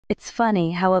It's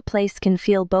funny how a place can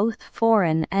feel both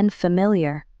foreign and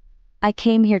familiar. I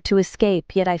came here to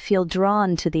escape, yet I feel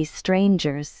drawn to these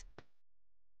strangers.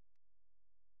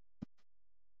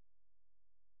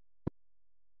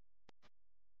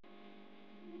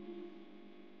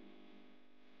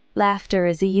 Laughter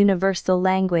is a universal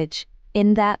language.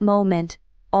 In that moment,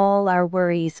 all our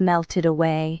worries melted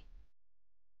away.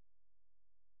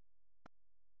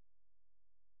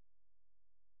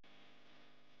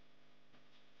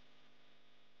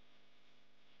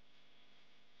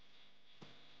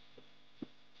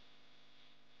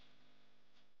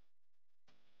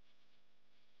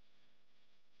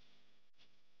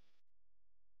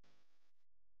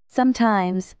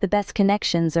 Sometimes, the best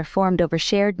connections are formed over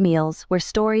shared meals where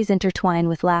stories intertwine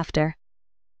with laughter.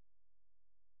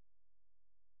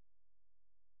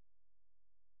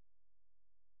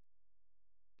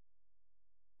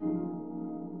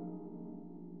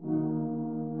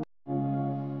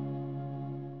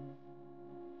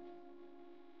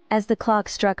 As the clock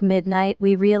struck midnight,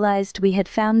 we realized we had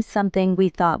found something we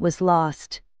thought was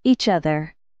lost: each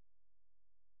other.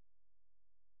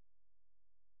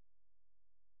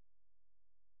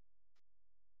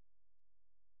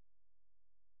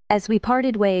 As we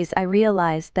parted ways, I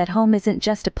realized that home isn't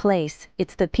just a place,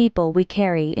 it's the people we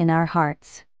carry in our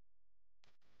hearts.